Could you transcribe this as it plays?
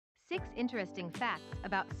6 interesting facts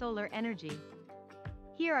about solar energy.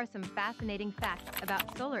 Here are some fascinating facts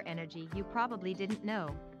about solar energy you probably didn't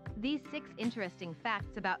know. These 6 interesting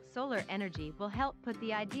facts about solar energy will help put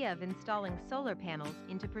the idea of installing solar panels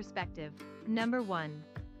into perspective. Number 1.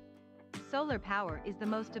 Solar power is the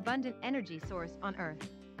most abundant energy source on Earth.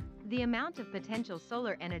 The amount of potential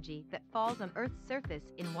solar energy that falls on Earth's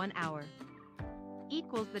surface in 1 hour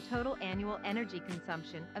equals the total annual energy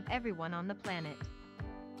consumption of everyone on the planet.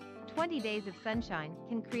 20 days of sunshine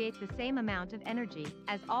can create the same amount of energy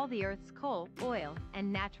as all the Earth's coal, oil,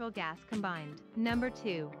 and natural gas combined. Number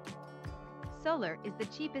 2. Solar is the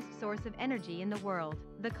cheapest source of energy in the world.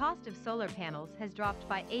 The cost of solar panels has dropped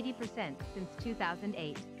by 80% since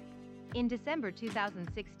 2008. In December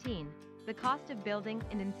 2016, the cost of building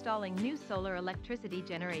and installing new solar electricity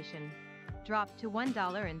generation dropped to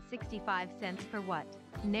 $1.65 per watt,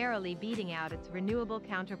 narrowly beating out its renewable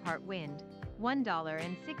counterpart wind,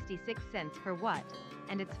 $1.66 per watt,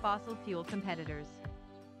 and its fossil fuel competitors.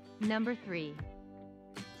 Number 3.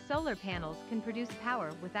 Solar panels can produce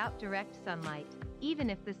power without direct sunlight,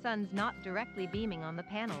 even if the sun's not directly beaming on the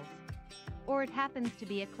panels, or it happens to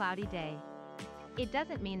be a cloudy day. It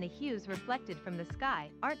doesn't mean the hues reflected from the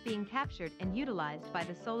sky aren't being captured and utilized by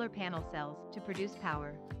the solar panel cells to produce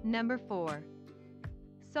power. Number 4.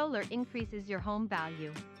 Solar increases your home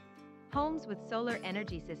value. Homes with solar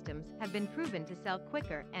energy systems have been proven to sell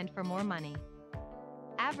quicker and for more money.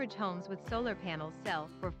 Average homes with solar panels sell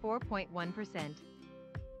for 4.1%.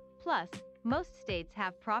 Plus, most states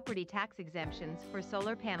have property tax exemptions for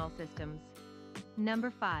solar panel systems.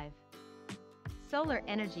 Number 5. Solar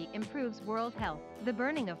energy improves world health. The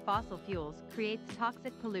burning of fossil fuels creates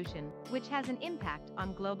toxic pollution, which has an impact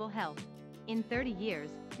on global health. In 30 years,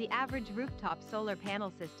 the average rooftop solar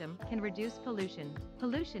panel system can reduce pollution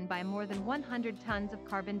by more than 100 tons of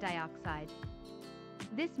carbon dioxide.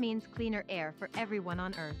 This means cleaner air for everyone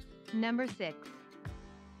on Earth. Number 6.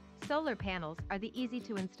 Solar panels are the easy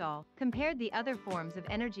to install. Compared to the other forms of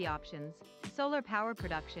energy options, solar power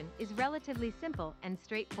production is relatively simple and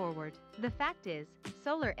straightforward. The fact is,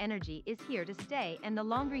 solar energy is here to stay, and the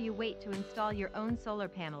longer you wait to install your own solar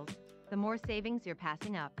panels, the more savings you're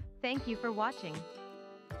passing up. Thank you for watching.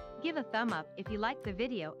 Give a thumb up if you liked the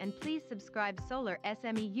video, and please subscribe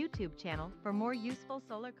SolarSME YouTube channel for more useful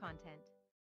solar content.